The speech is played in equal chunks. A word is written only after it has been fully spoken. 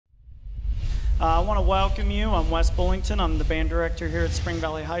I want to welcome you. I'm Wes Bullington. I'm the band director here at Spring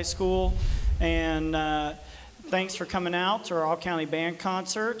Valley High School. And thanks for coming out to our all-county band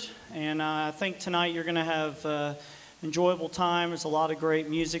concert. And I think tonight you're going to have enjoyable time. There's a lot of great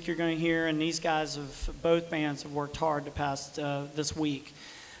music you're going to hear. And these guys, both bands, have worked hard the past this week.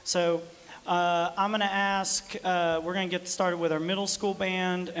 So I'm going to ask, we're going to get started with our middle school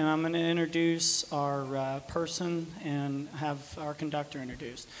band, and I'm going to introduce our person and have our conductor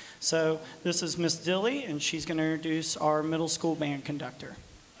introduced. So this is Miss Dilly, and she's going to introduce our middle school band conductor.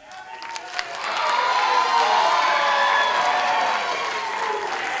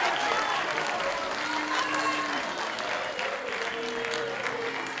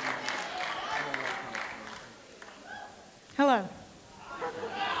 Hello.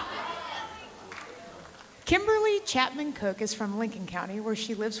 Kimberly Chapman Cook is from Lincoln County, where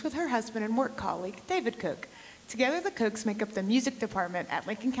she lives with her husband and work colleague, David Cook. Together, the Cooks make up the music department at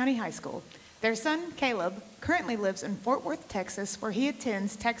Lincoln County High School. Their son, Caleb, currently lives in Fort Worth, Texas, where he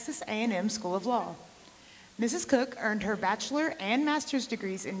attends Texas A&M School of Law. Mrs. Cook earned her bachelor and master's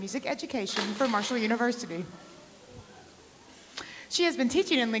degrees in music education from Marshall University. She has been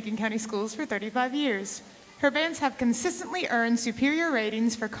teaching in Lincoln County schools for 35 years. Her bands have consistently earned superior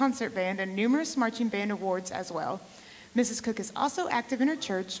ratings for concert band and numerous marching band awards as well. Mrs. Cook is also active in her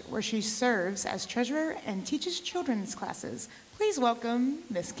church, where she serves as treasurer and teaches children's classes. Please welcome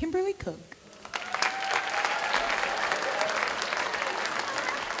Miss Kimberly Cook.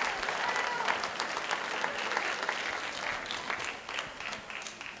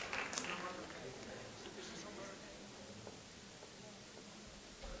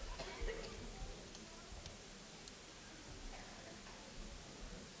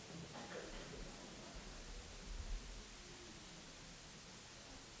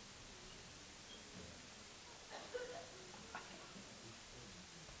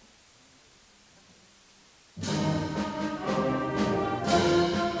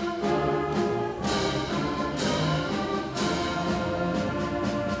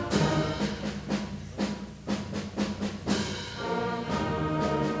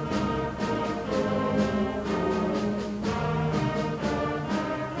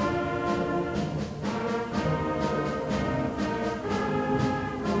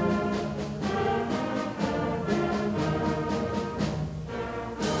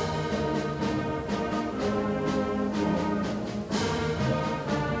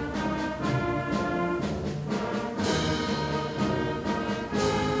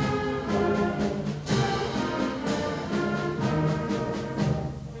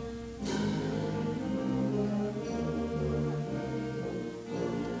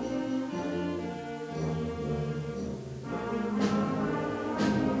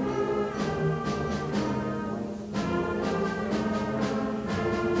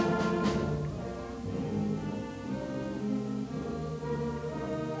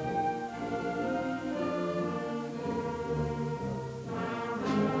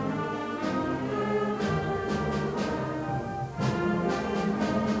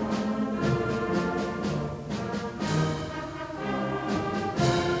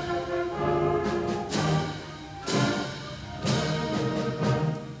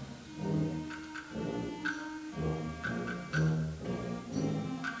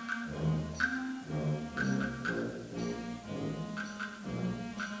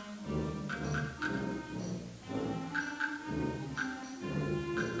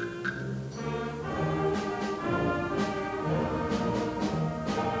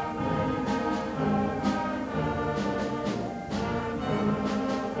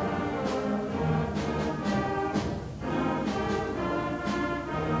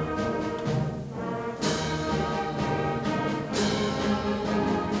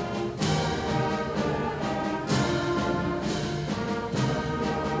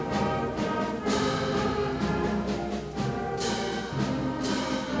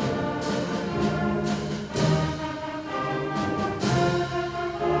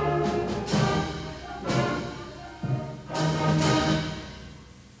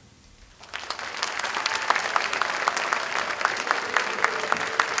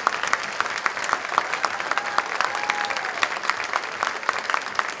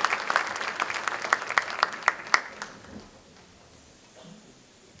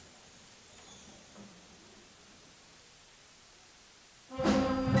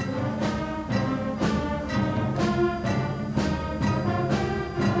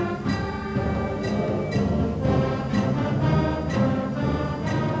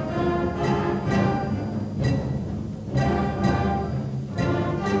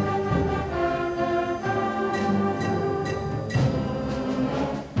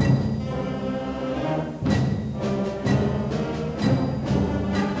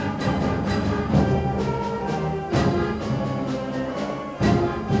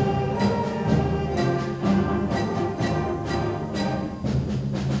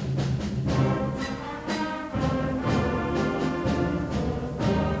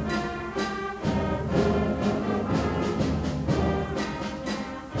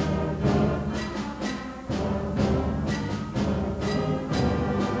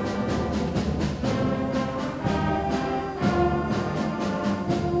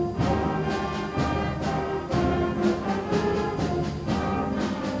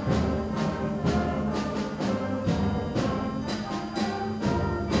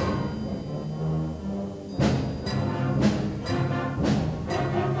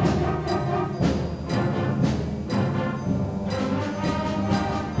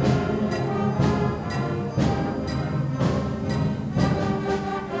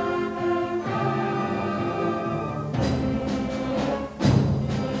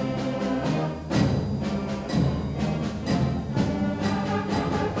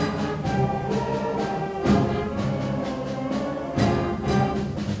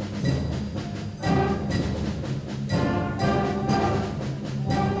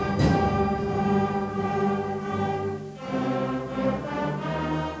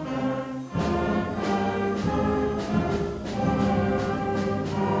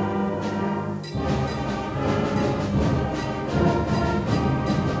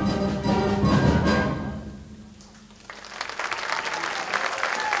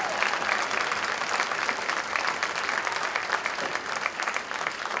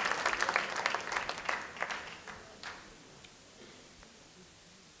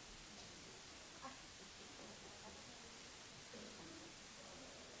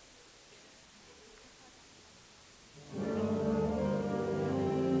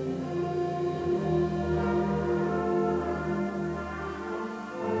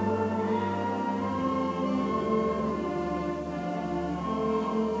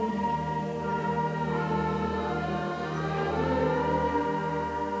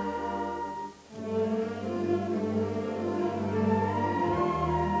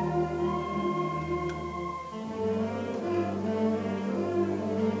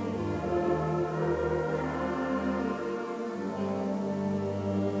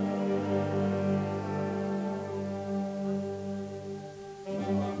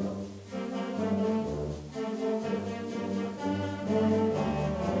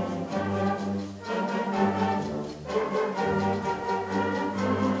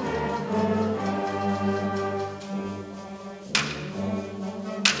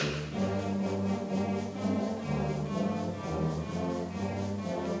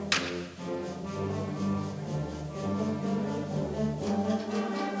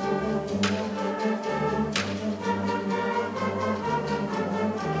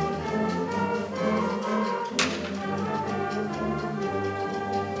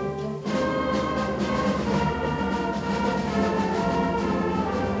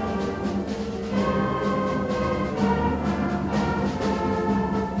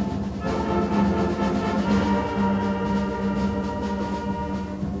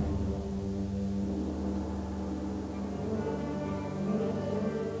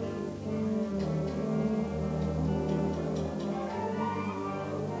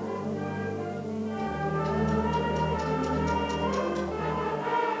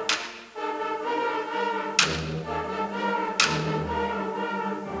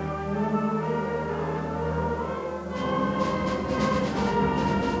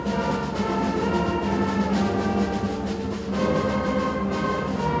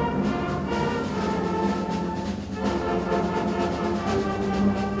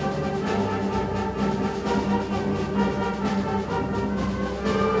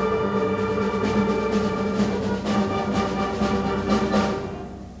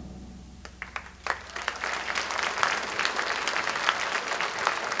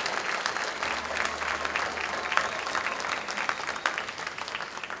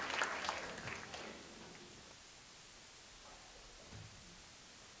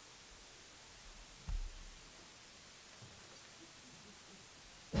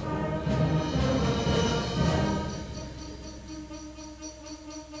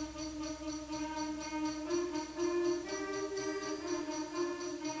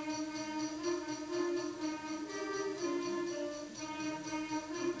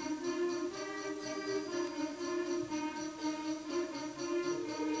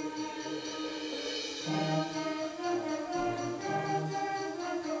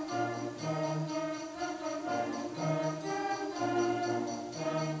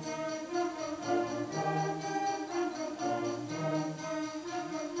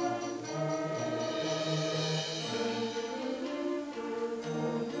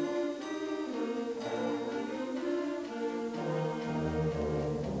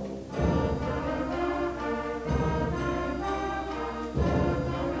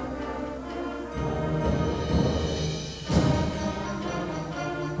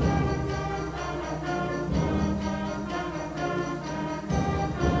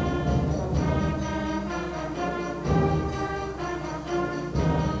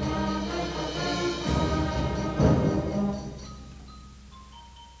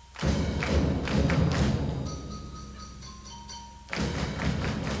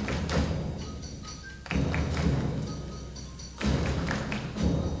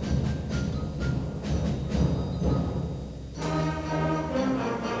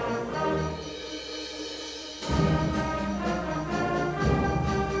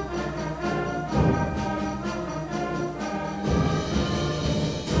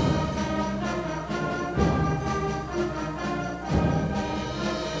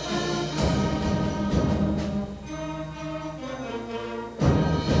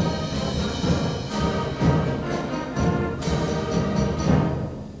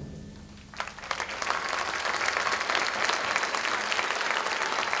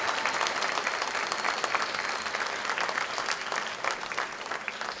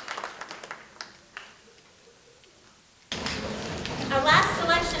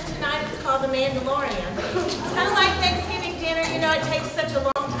 Mandalorian. It's kind of like Thanksgiving dinner. You know, it takes such a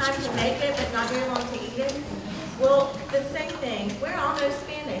long time to make it, but not very long to eat it. Well, the same thing. We're almost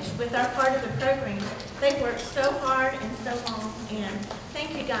finished with our part of the program. They've worked so hard and so long, and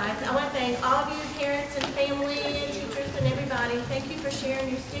thank you guys. I want to thank all of you, parents and family and teachers and everybody. Thank you for sharing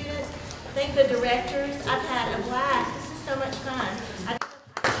your students. Thank the directors. I've had a blast. This is so much fun. I do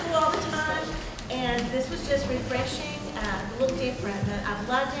high school all the time, and this was just refreshing, a little different, but I've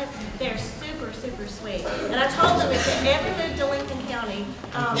loved it. They're super, super sweet. And I told them if they ever moved to Lincoln County,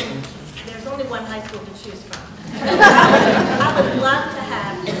 there's only one high school to choose from. I would love to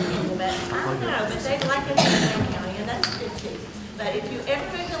have people, but I don't know, but they like it in Lincoln County, and that's good too. But if you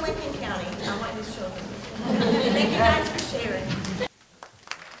ever move to Lincoln County, I want these children. Thank you guys for sharing.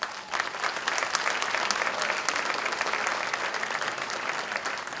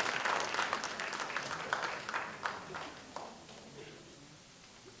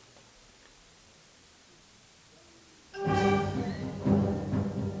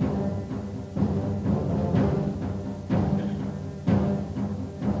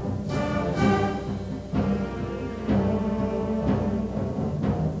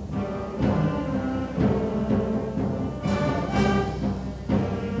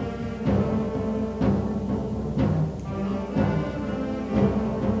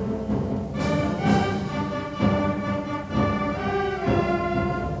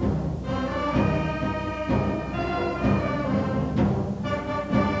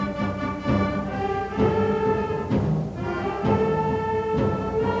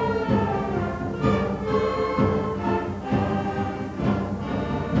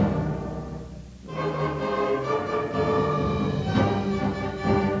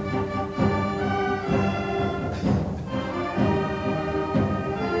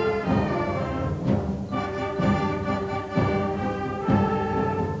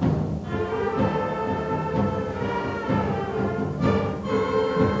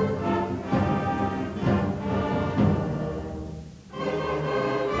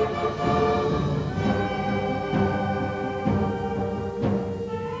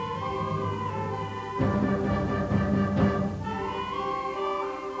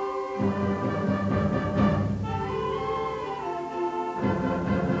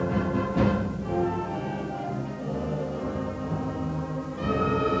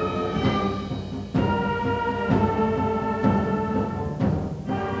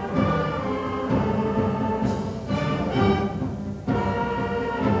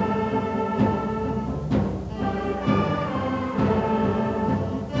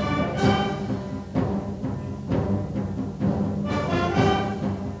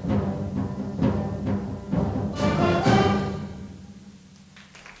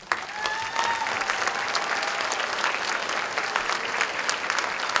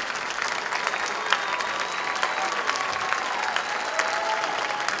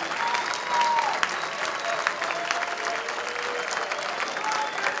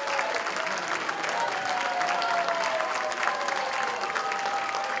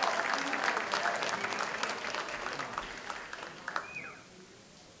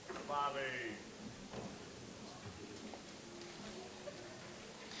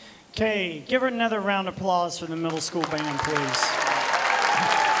 Okay, give her another round of applause for the middle school band, please.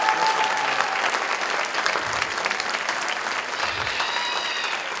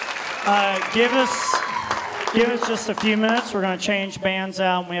 Give us just a few minutes. We're going to change bands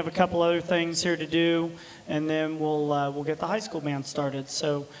out, and we have a couple other things here to do, and then we'll get the high school band started.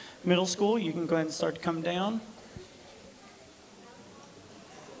 So, middle school, you can go ahead and start to come down.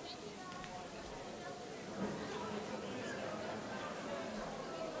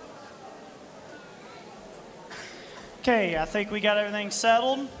 Okay, I think we got everything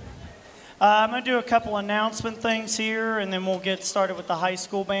settled. I'm going to do a couple announcement things here, and then we'll get started with the high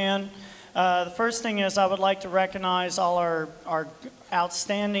school band. The first thing is I would like to recognize all our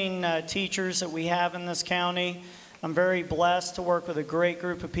outstanding teachers that we have in this county. I'm very blessed to work with a great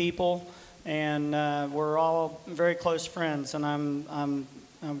group of people, and we're all very close friends, and I'm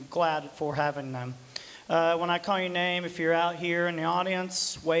glad for having them. When I call your name, if you're out here in the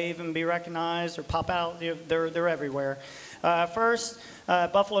audience, wave and be recognized or pop out. They're everywhere. First,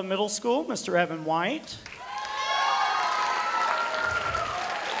 Buffalo Middle School, Mr. Evan White.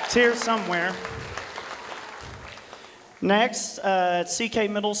 It's here somewhere. Next, at CK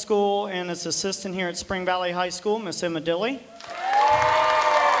Middle School and its assistant here at Spring Valley High School, Miss Emma Dilley.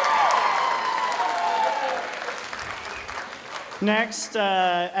 Next,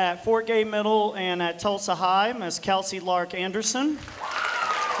 at Fort Gay Middle and at Tulsa High, Miss Kelsey Lark Anderson,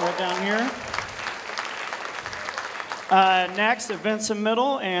 right down here. Next, at Vincent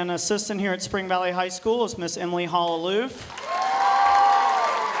Middle and assistant here at Spring Valley High School is Miss Emily Hall-Aloof.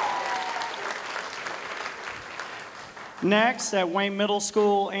 Next, at Wayne Middle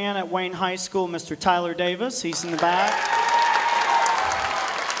School and at Wayne High School, Mr. Tyler Davis. He's in the back.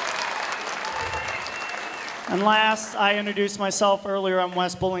 And last, I introduced myself earlier. I'm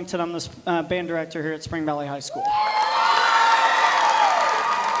Wes Bullington. I'm the band director here at Spring Valley High School.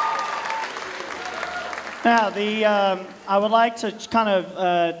 Now, I would like to kind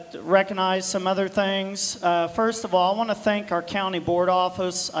of recognize some other things. First of all, I want to thank our county board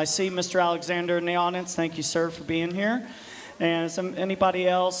office. I see Mr. Alexander in the audience. Thank you, sir, for being here. And anybody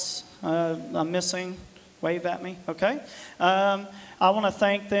else I'm missing? Wave at me. Okay. I want to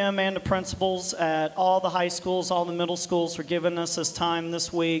thank them and the principals at all the high schools, all the middle schools for giving us this time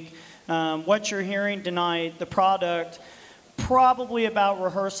this week. What you're hearing tonight, the product, probably about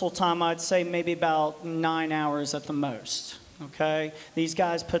rehearsal time, I'd say maybe about 9 hours at the most, okay? These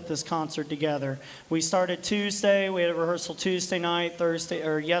guys put this concert together. We started Tuesday, we had a rehearsal Tuesday night,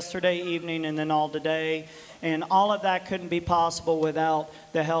 yesterday evening, and then all today. And all of that couldn't be possible without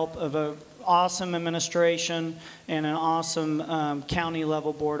the help of an awesome administration and an awesome county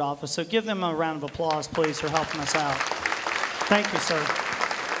level board office. So give them a round of applause, please, for helping us out. Thank you, sir.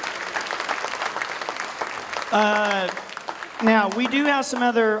 Now, we do have some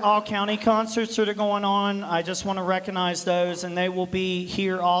other all-county concerts that are going on. I just want to recognize those, and they will be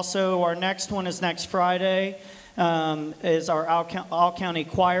here also. Our next one is next Friday, is our all-county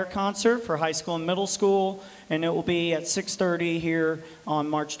choir concert for high school and middle school, and it will be at 6:30 here on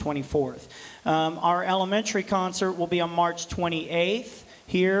March 24th. Our elementary concert will be on March 28th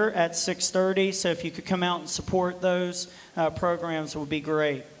here at 6:30, so if you could come out and support those programs, it would be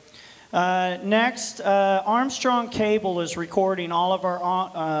great. Next, Armstrong Cable is recording all of our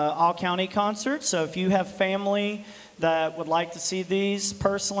all-county concerts. So if you have family that would like to see these,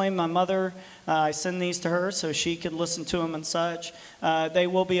 personally, my mother, I send these to her so she could listen to them and such. They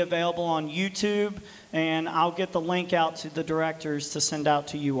will be available on YouTube, and I'll get the link out to the directors to send out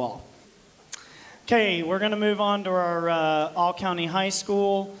to you all. Okay, we're going to move on to our all-county high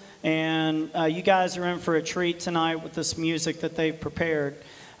school, and you guys are in for a treat tonight with this music that they've prepared.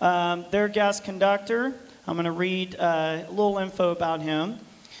 Their guest conductor, I'm going to read a little info about him.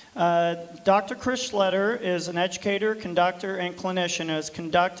 Dr. Chris Schletter is an educator, conductor, and clinician who has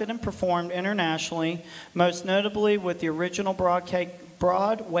conducted and performed internationally, most notably with the original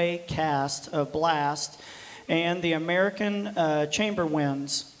Broadway cast of Blast and the American Chamber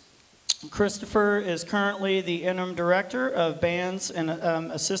Winds. Christopher is currently the interim director of bands and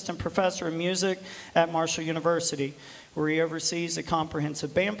assistant professor of music at Marshall University, where he oversees a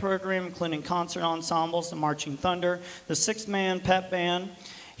comprehensive band program, including concert ensembles, the Marching Thunder, the six-man pep band.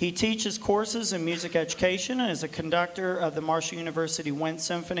 He teaches courses in music education and is a conductor of the Marshall University Wind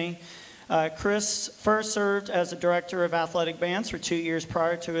Symphony. Chris first served as a director of athletic bands for 2 years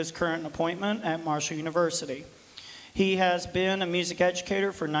prior to his current appointment at Marshall University. He has been a music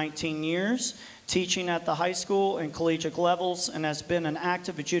educator for 19 years, teaching at the high school and collegiate levels, and has been an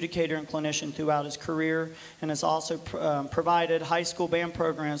active adjudicator and clinician throughout his career, and has also provided high school band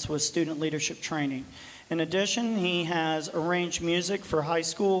programs with student leadership training. In addition, he has arranged music for high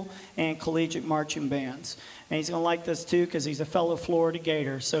school and collegiate marching bands. And he's going to like this too because he's a fellow Florida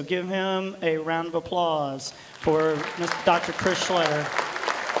Gator. So give him a round of applause for Dr. Chris Schletter.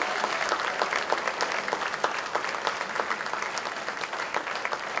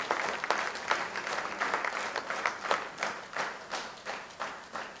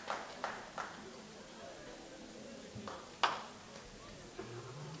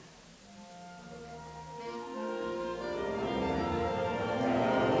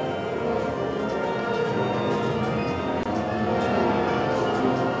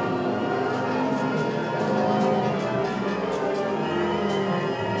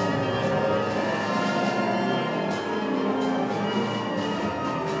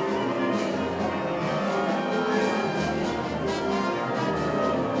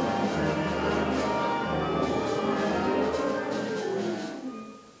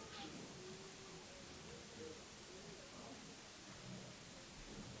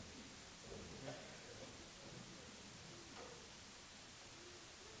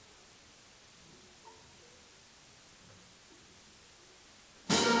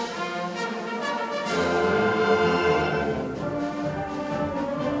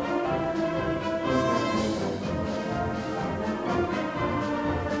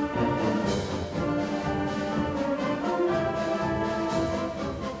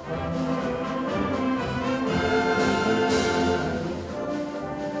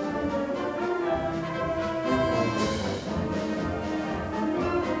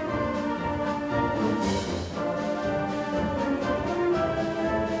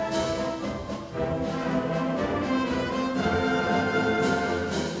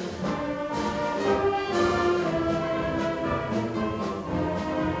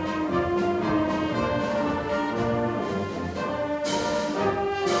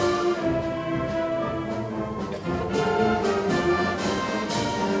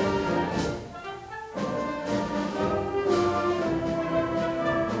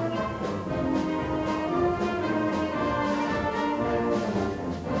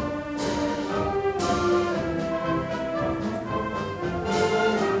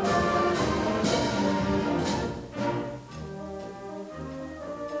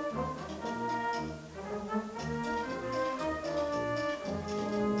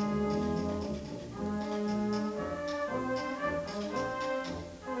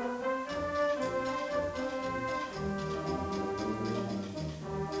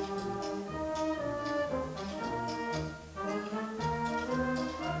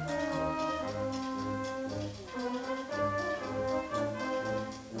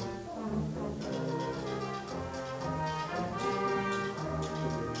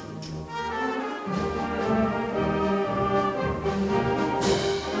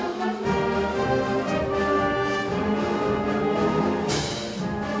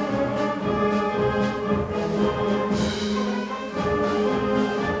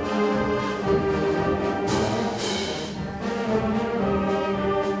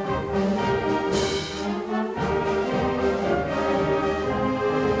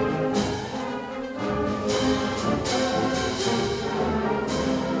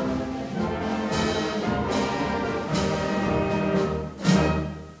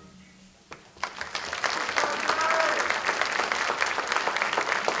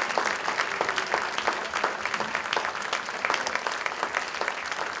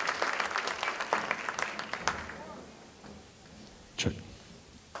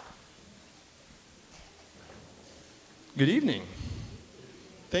 Good evening.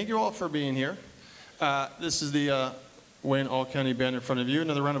 Thank you all for being here. This is the Wayne All-County Band in front of you.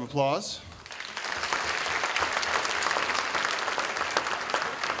 Another round of applause.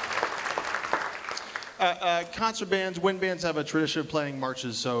 Concert bands, wind bands have a tradition of playing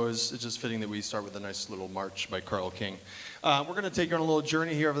marches, so it's just fitting that we start with a nice little march by Carl King. We're going to take you on a little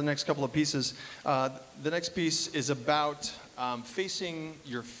journey here over the next couple of pieces. The next piece is about facing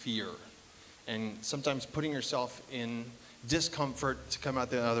your fear and sometimes putting yourself in discomfort to come out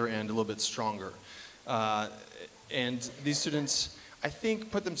the other end a little bit stronger. And these students, I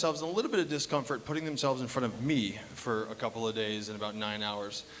think, put themselves in a little bit of discomfort putting themselves in front of me for a couple of days in about 9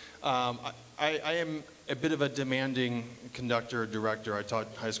 hours. I am a bit of a demanding conductor, director. I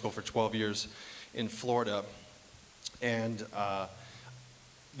taught high school for 12 years in Florida. And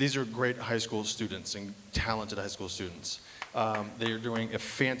these are great high school students and talented high school students. They are doing a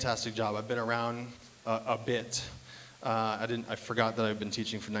fantastic job. I've been around a bit. I forgot that I've been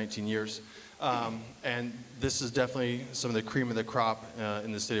teaching for 19 years. And this is definitely some of the cream of the crop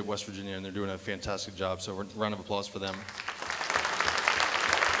in the state of West Virginia, and they're doing a fantastic job. So a round of applause for them.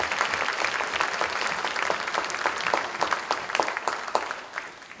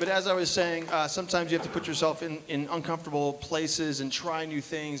 But as I was saying, sometimes you have to put yourself in uncomfortable places and try new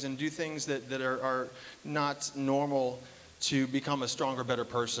things and do things that are not normal to become a stronger, better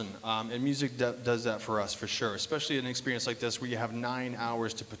person. And music does that for us, for sure, especially in an experience like this where you have 9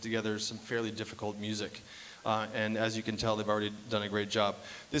 hours to put together some fairly difficult music. And as you can tell, they've already done a great job.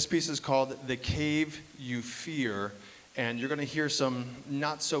 This piece is called The Cave You Fear, and you're going to hear some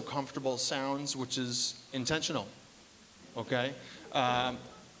not so comfortable sounds, which is intentional, okay?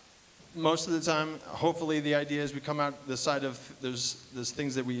 Most of the time, hopefully, the idea is we come out the side of those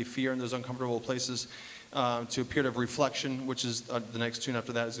things that we fear in those uncomfortable places to a period of reflection, which is the next tune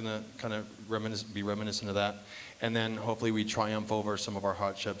after that is going to kind of be reminiscent of that. And then hopefully we triumph over some of our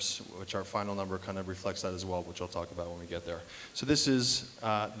hardships, which our final number kind of reflects that as well, which I'll talk about when we get there. So this is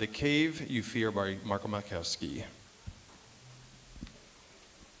The Cave You Fear by Marco Makowski.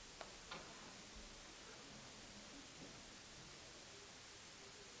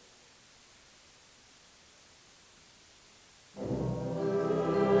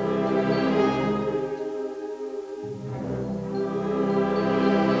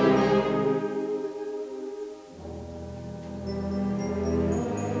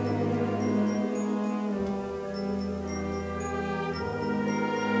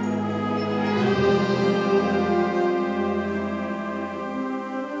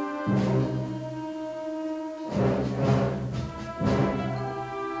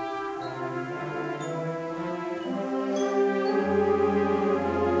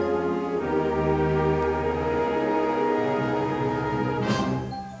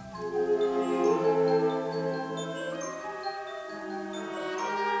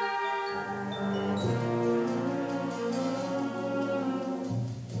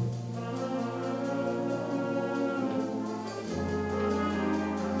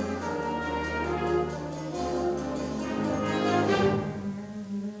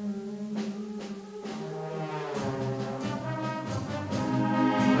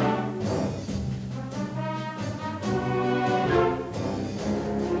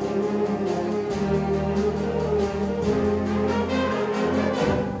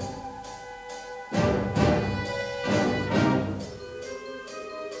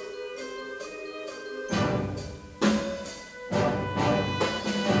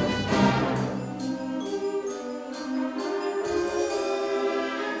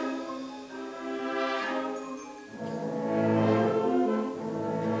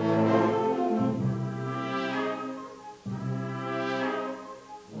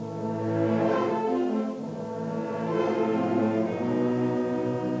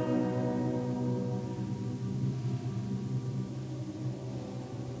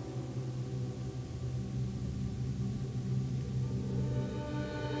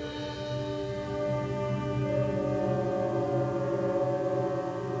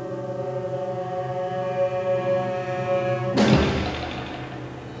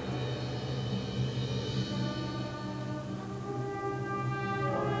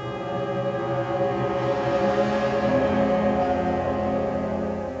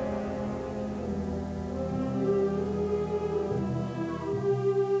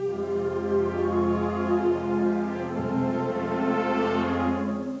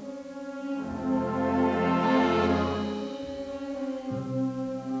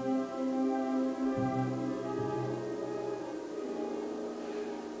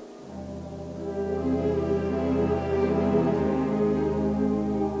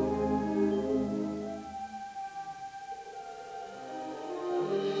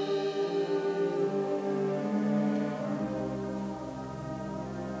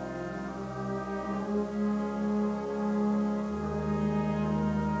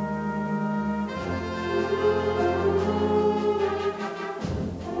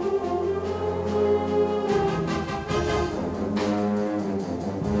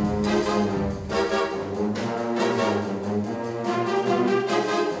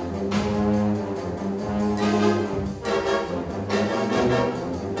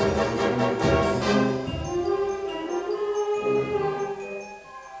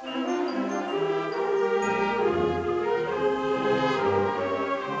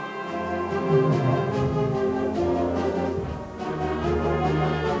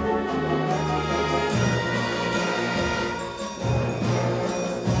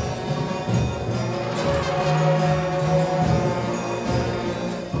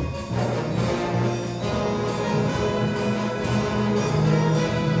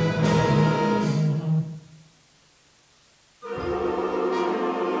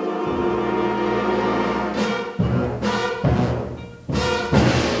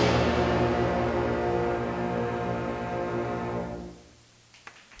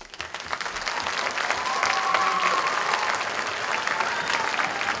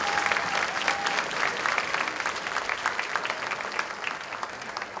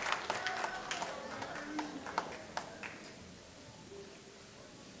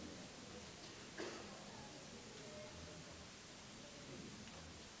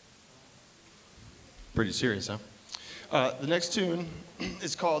 pretty serious, huh? The next tune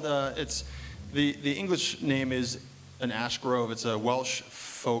is called, the English name is An Ash Grove. It's a Welsh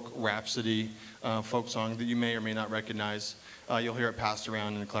folk rhapsody folk song that you may or may not recognize. You'll hear it passed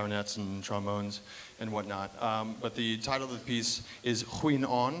around in clarinets and trombones and whatnot. But the title of the piece is Chwyn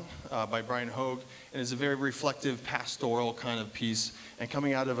On by Brian Hogue, and it's a very reflective, pastoral kind of piece. And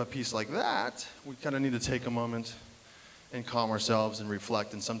coming out of a piece like that, we kind of need to take a moment and calm ourselves and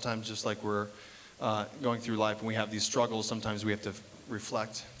reflect. And sometimes, just like we're going through life and we have these struggles, sometimes we have to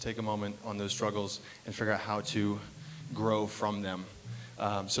reflect, take a moment on those struggles, and figure out how to grow from them.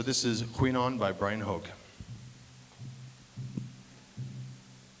 So this is Chwyn On by Brian Hogue.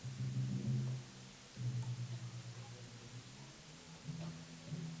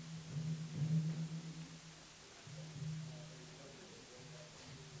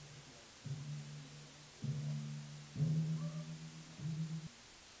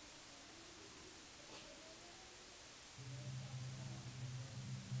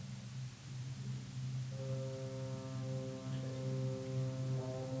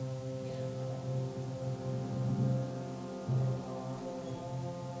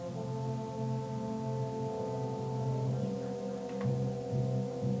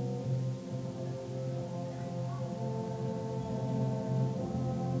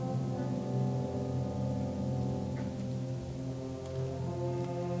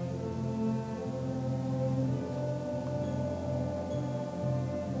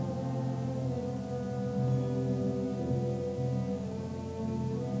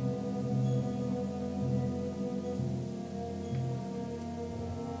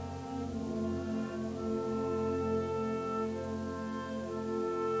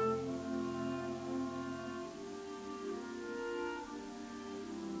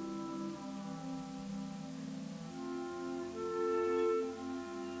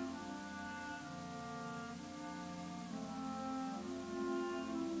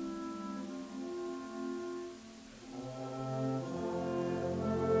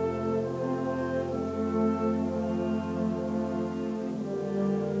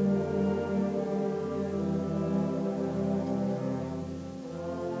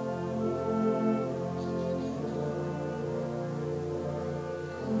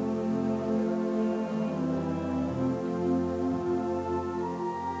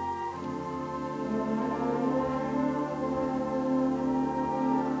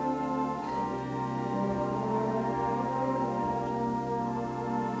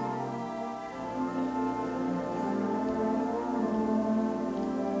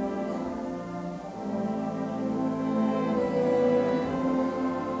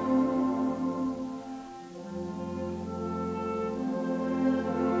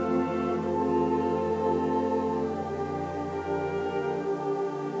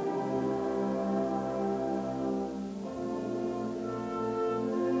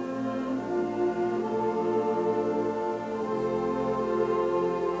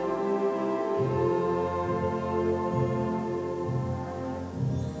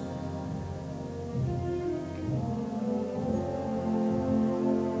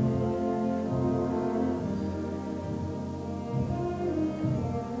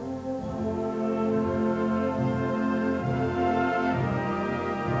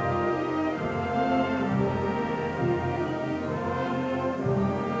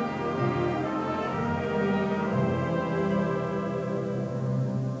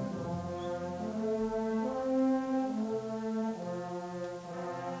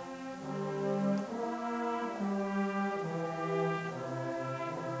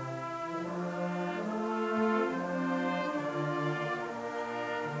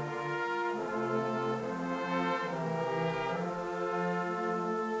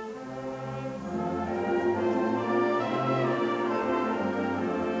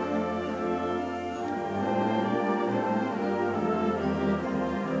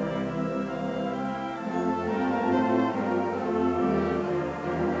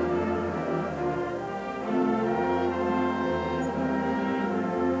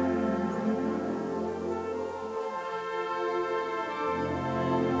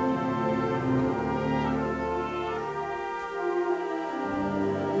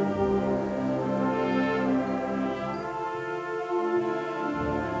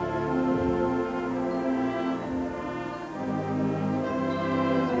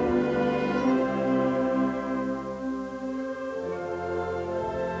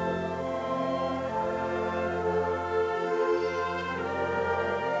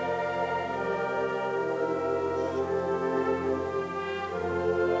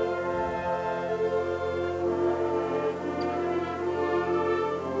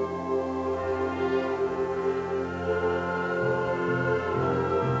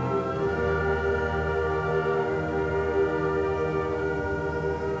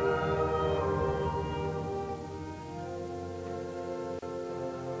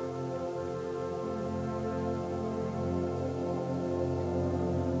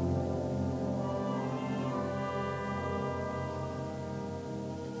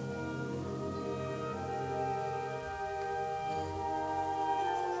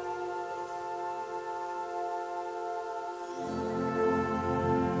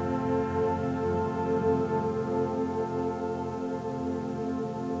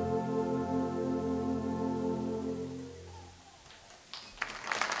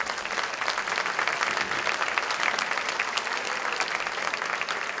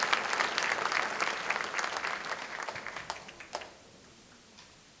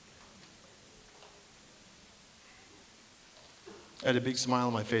 I had a big smile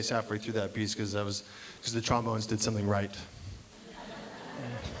on my face halfway through that piece because the trombones did something right.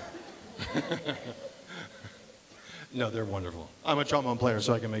 No, they're wonderful. I'm a trombone player,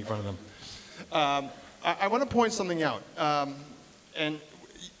 so I can make fun of them. I want to point something out. And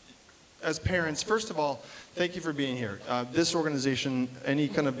as parents, first of all, thank you for being here. This organization, any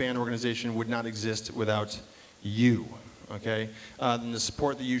kind of band organization, would not exist without you, okay? And the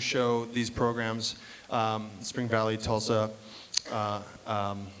support that you show these programs, Spring Valley, Tulsa,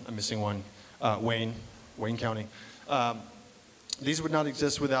 I'm missing one, Wayne County. These would not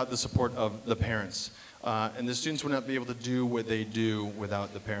exist without the support of the parents. And the students would not be able to do what they do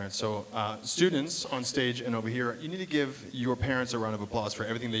without the parents. So students on stage and over here, you need to give your parents a round of applause for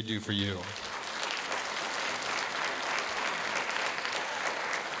everything they do for you.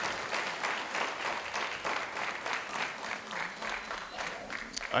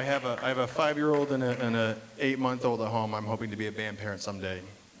 I have a 5-year-old and an 8-month-old at home. I'm hoping to be a band parent someday.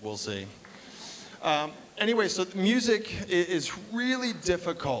 We'll see. Anyway, so music is really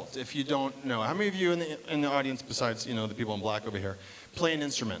difficult if you don't know. How many of you in the audience, besides the people in black over here, play an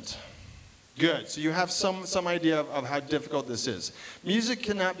instrument? Good. So you have some idea of how difficult this is. Music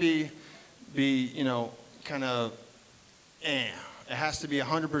cannot be kind of It has to be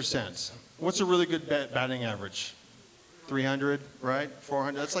 100%. What's a really good batting average? 300, right?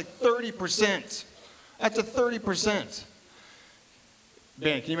 400. That's like 30%. That's a 30%.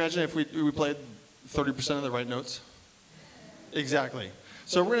 Band, can you imagine if we played 30% of the right notes? Exactly.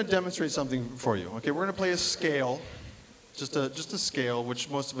 So we're going to demonstrate something for you. Okay, we're going to play a scale, just a scale, which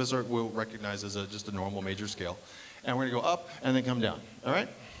most of us will recognize as just a normal major scale. And we're going to go up and then come down. All right?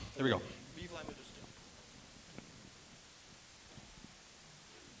 Here we go. B flat major scale.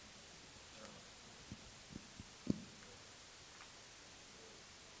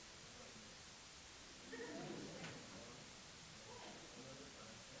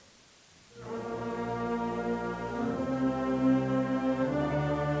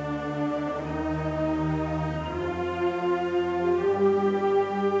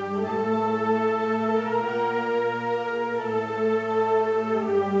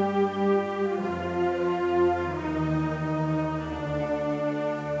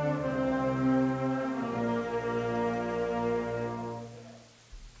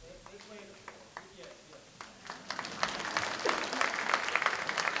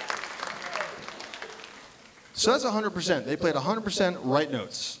 So that's 100%. They played 100% right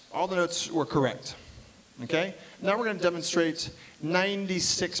notes. All the notes were correct. Okay? Now we're going to demonstrate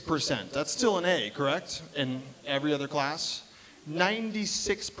 96%. That's still an A, correct? In every other class?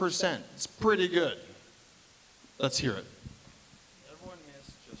 96%. It's pretty good. Let's hear it. Everyone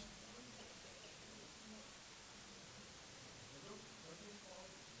missed just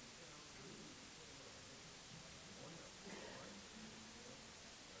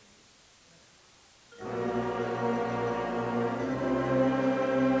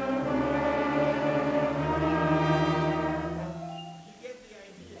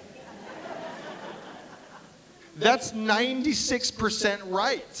That's 96%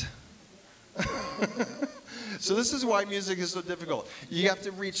 right. So this is why music is so difficult. You have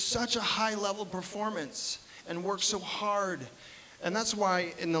to reach such a high level of performance and work so hard. And that's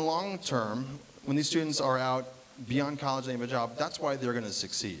why in the long term, when these students are out beyond college and they have a job, that's why they're going to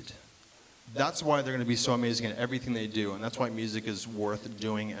succeed. That's why they're going to be so amazing at everything they do. And that's why music is worth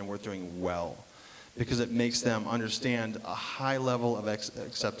doing and worth doing well. Because it makes them understand a high level of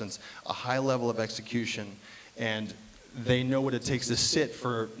acceptance, a high level of execution, and they know what it takes to sit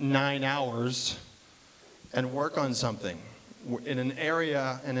for 9 hours and work on something in an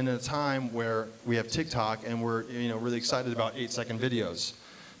area and in a time where we have TikTok and we're really excited about 8-second videos,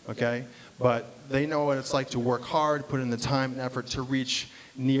 okay? But they know what it's like to work hard, put in the time and effort to reach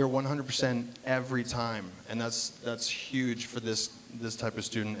near 100% every time, and that's huge for this type of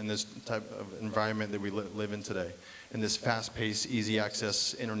student in this type of environment that we live in today, in this fast-paced, easy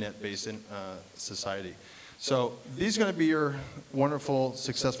access, internet-based society. So these are going to be your wonderful,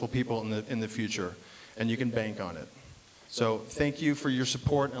 successful people in the future, and you can bank on it. So thank you for your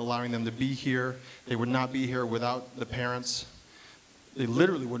support and allowing them to be here. They would not be here without the parents. They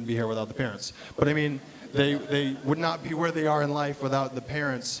literally wouldn't be here without the parents. But I mean, they would not be where they are in life without the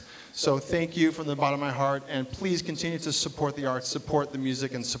parents. So thank you from the bottom of my heart, and please continue to support the arts, support the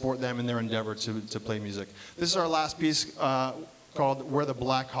music, and support them in their endeavor to play music. This is our last piece called Where the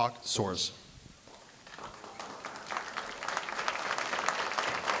Black Hawk Soars.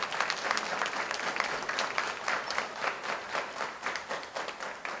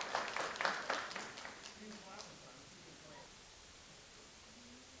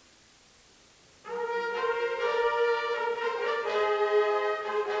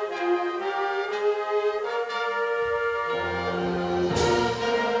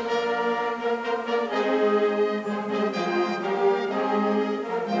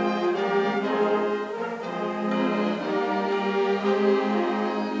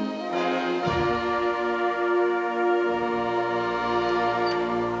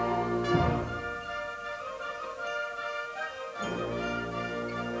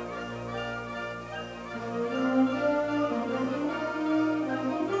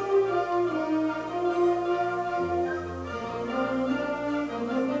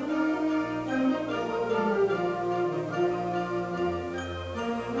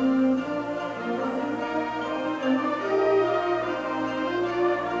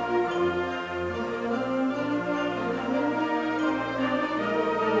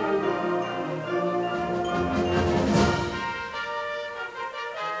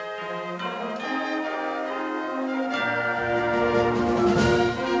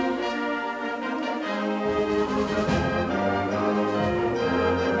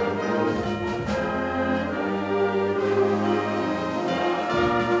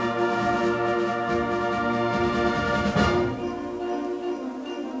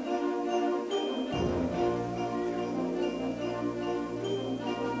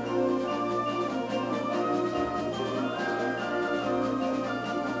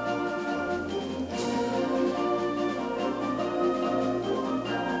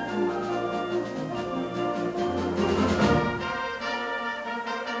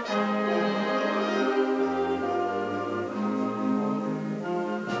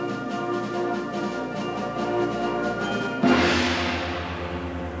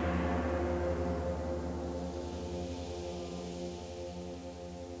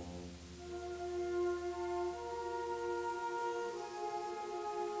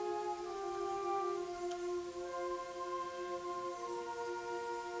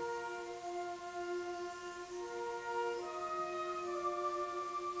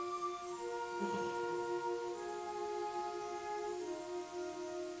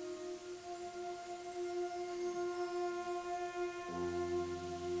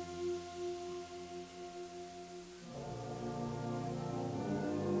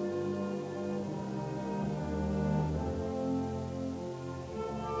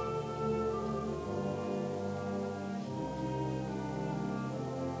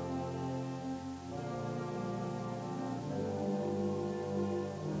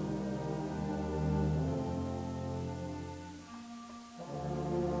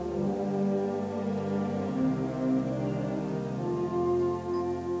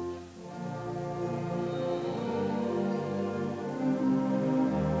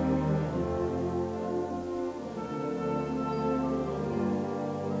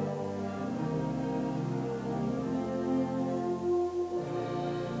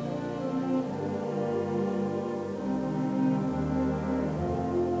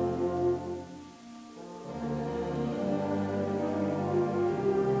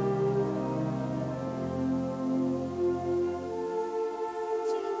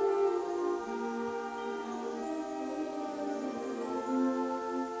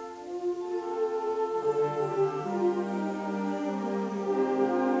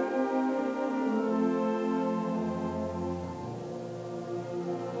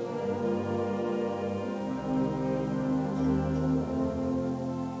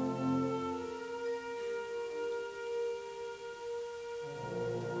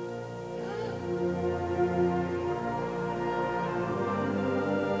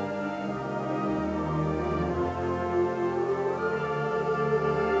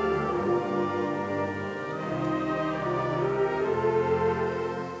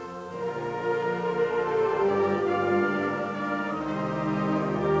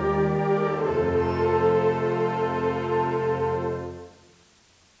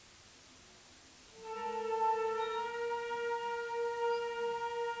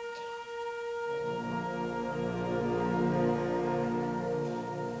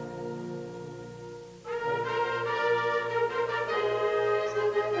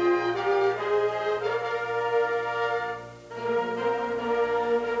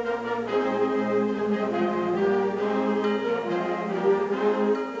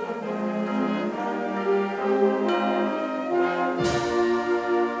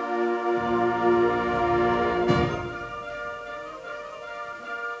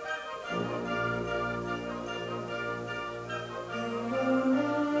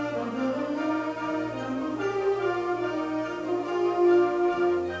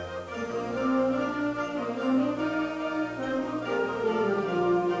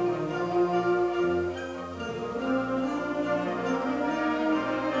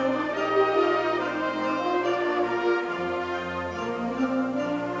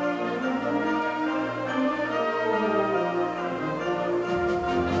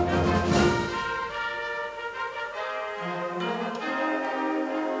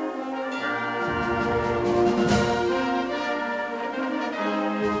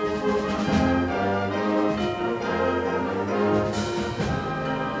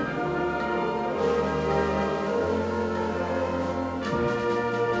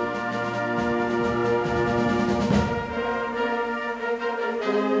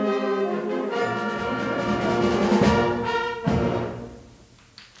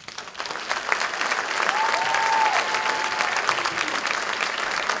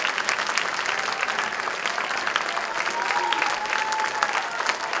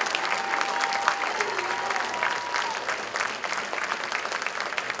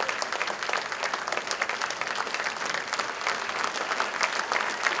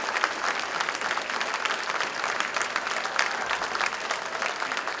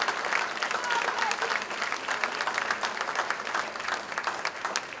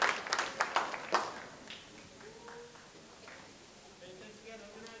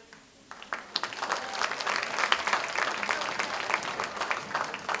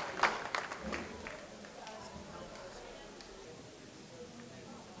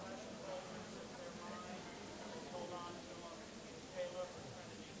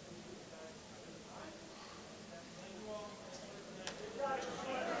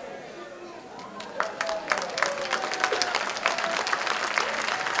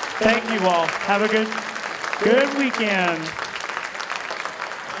 Thank you all. Have a good weekend.